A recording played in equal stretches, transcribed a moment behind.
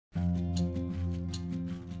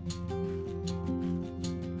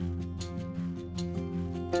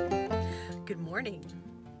Good morning.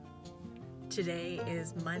 Today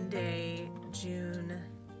is Monday, June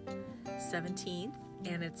 17th,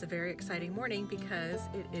 and it's a very exciting morning because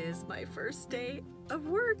it is my first day of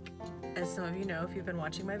work. As some of you know, if you've been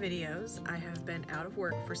watching my videos, I have been out of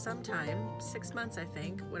work for some time, 6 months I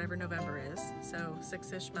think, whatever November is, so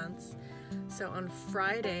 6-ish months. So on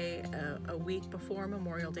Friday, a week before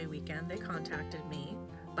Memorial Day weekend, they contacted me.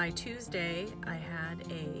 By Tuesday, I had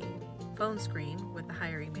a phone screen with the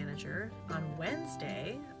hiring manager. On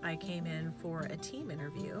Wednesday, I came in for a team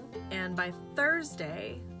interview. And by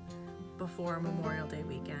Thursday, before Memorial Day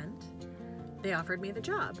weekend, they offered me the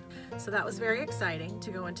job. So that was very exciting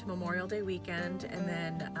to go into Memorial Day weekend and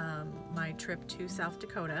then my trip to South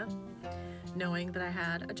Dakota, knowing that I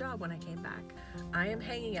had a job when I came back. I am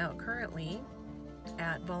hanging out currently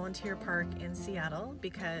at Volunteer Park in Seattle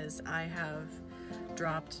because I have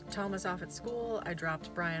dropped Thomas off at school, I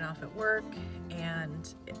dropped Brian off at work,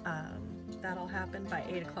 and that all happened by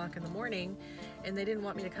 8 o'clock in the morning, and they didn't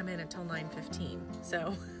want me to come in until 9:15.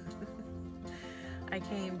 So I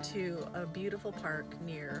came to a beautiful park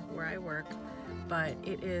near where I work, but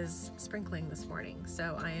it is sprinkling this morning.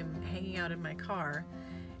 So I am hanging out in my car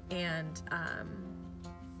and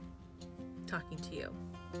talking to you.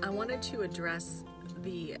 I wanted to address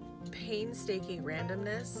the painstaking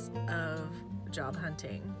randomness of job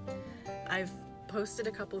hunting. I've posted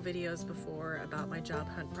a couple videos before about my job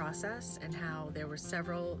hunt process and how there were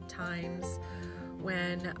several times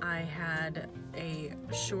when I had a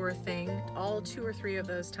sure thing. All 2 or 3 of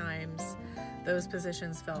those times, those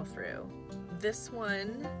positions fell through. This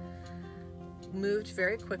one moved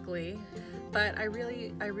very quickly, but I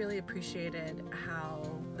really appreciated how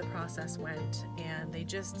the process went, and they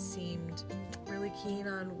just seemed really keen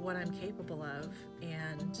on what I'm capable of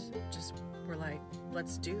and just were like,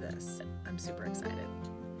 let's do this. I'm super excited.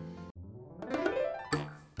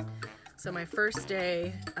 So my first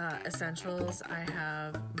day essentials, I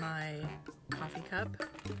have my coffee cup,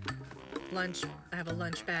 lunch, I have a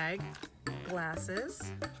lunch bag, glasses,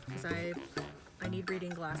 because I need reading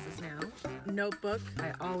glasses now. Notebook,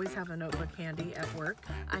 I always have a notebook handy at work.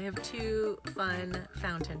 I have 2 fun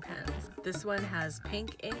fountain pens. This one has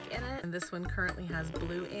pink ink in it, and this one currently has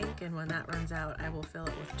blue ink, and when that runs out, I will fill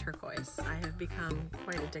it with turquoise. I have become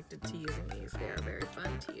quite addicted to using these. They are very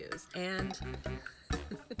fun to use. And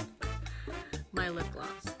my lip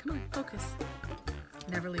gloss. Come on, focus.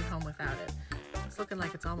 Never leave home without it. It's looking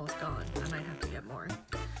like it's almost gone. I might have to get more.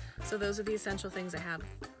 So those are the essential things I have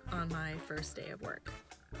on my first day of work.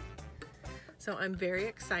 So I'm very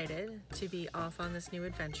excited to be off on this new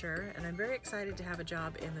adventure, and I'm very excited to have a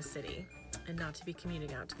job in the city and not to be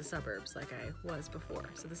commuting out to the suburbs like I was before.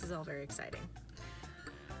 So this is all very exciting.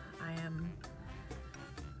 I am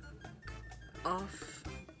off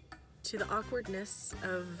to the awkwardness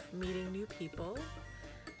of meeting new people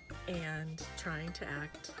and trying to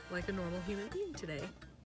act like a normal human being today.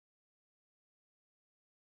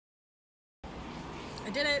 I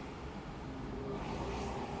did it.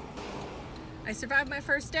 I survived my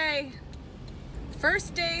first day.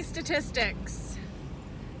 First day statistics.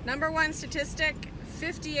 Number 1 statistic,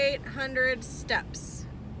 5,800 steps.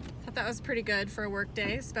 Thought that was pretty good for a work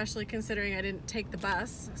day, especially considering I didn't take the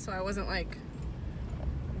bus, so I wasn't like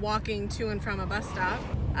walking to and from a bus stop.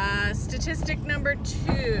 Statistic number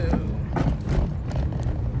 2.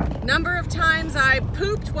 Number of times I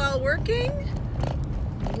pooped while working,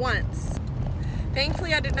 once.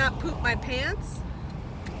 Thankfully, I did not poop my pants,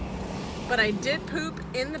 but I did poop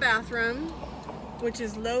in the bathroom, which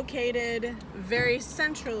is located very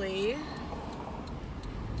centrally.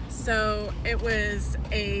 So it was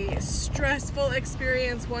a stressful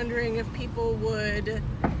experience wondering if people would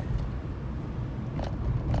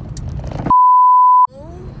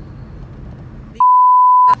the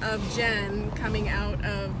of Jen coming out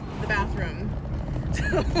of the bathroom.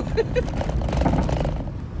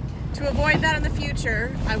 To avoid that in the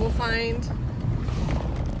future, I will find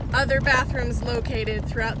other bathrooms located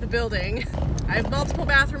throughout the building. I have multiple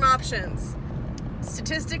bathroom options.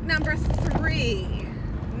 Statistic number 3.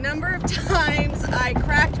 Number of times I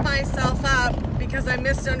cracked myself up because I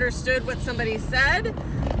misunderstood what somebody said,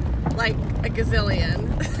 like a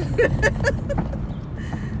gazillion.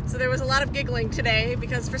 So there was a lot of giggling today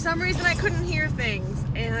because for some reason I couldn't hear things.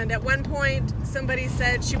 And at one point somebody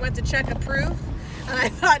said she went to check a proof, and I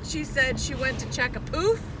thought she said she went to check a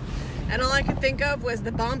poof, and all I could think of was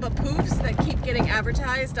the Bomba poofs that keep getting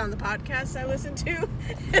advertised on the podcasts I listen to.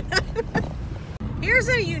 Here's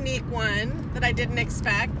a unique one that I didn't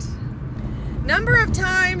expect. Number of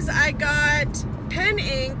times I got pen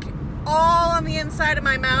ink all on the inside of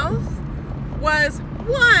my mouth was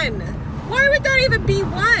 1. Why would that even be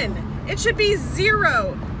 1? It should be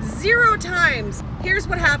zero times. Here's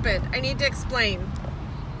what happened. I need to explain.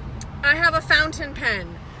 I have a fountain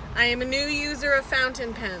pen. I am a new user of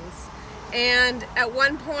fountain pens. And at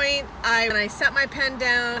one point, when I set my pen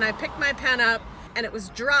down, I picked my pen up and it was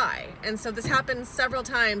dry. And so this happened several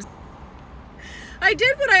times. I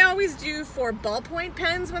did what I always do for ballpoint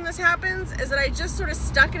pens when this happens, is that I just sort of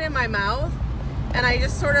stuck it in my mouth and I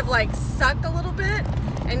just sort of like suck a little bit,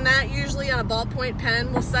 and that usually on a ballpoint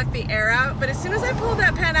pen will suck the air out. But as soon as I pulled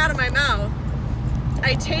that pen out of my mouth,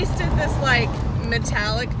 I tasted this like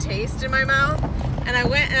metallic taste in my mouth, and I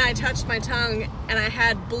went and I touched my tongue and I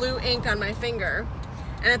had blue ink on my finger.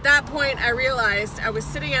 And at that point I realized I was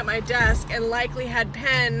sitting at my desk and likely had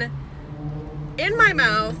pen in my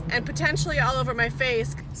mouth and potentially all over my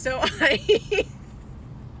face. So I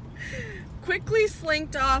quickly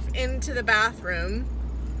slinked off into the bathroom,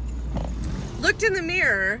 looked in the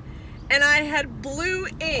mirror, and I had blue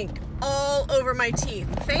ink all over my teeth.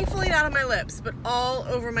 Thankfully not on my lips, but all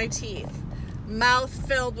over my teeth. Mouth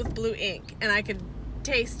filled with blue ink, and I could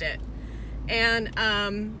taste it. And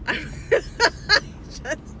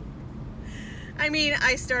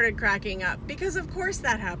I started cracking up because of course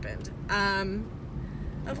that happened.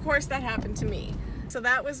 Of course that happened to me. So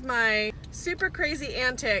that was my super crazy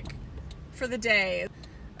antic for the day.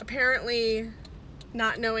 Apparently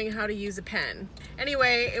not knowing how to use a pen.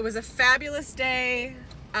 Anyway, it was a fabulous day.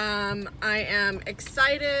 I am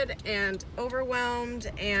excited and overwhelmed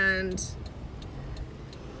and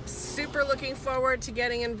super looking forward to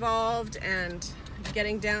getting involved and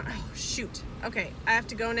getting down. Oh shoot. Okay, I have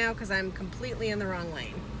to go now because I'm completely in the wrong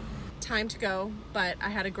lane. Time to go, but I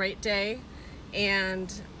had a great day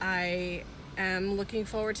and I am looking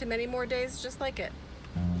forward to many more days just like it.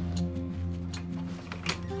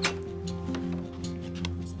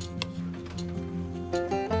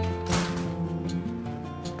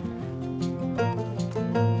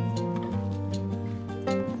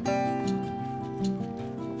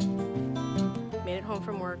 Made it home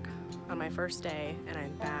from work on my first day and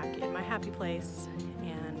I'm back in my happy place,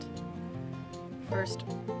 and first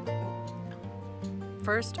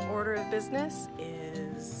order of business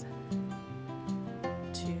is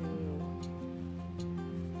to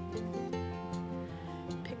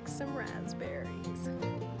pick some raspberries.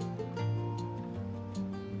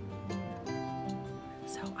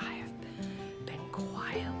 So I have been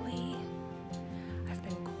quietly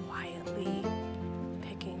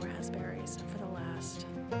picking raspberries for the last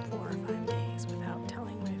 4 or 5 days without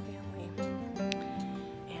telling my family,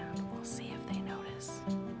 and we'll see if they notice.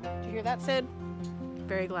 Did you hear that, Sid?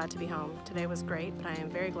 Very glad to be home. Today was great, but I am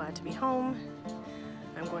very glad to be home.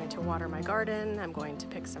 I'm going to water my garden, I'm going to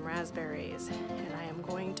pick some raspberries, and I am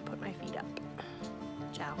going to put my feet up.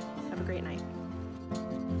 Ciao. Have a great night.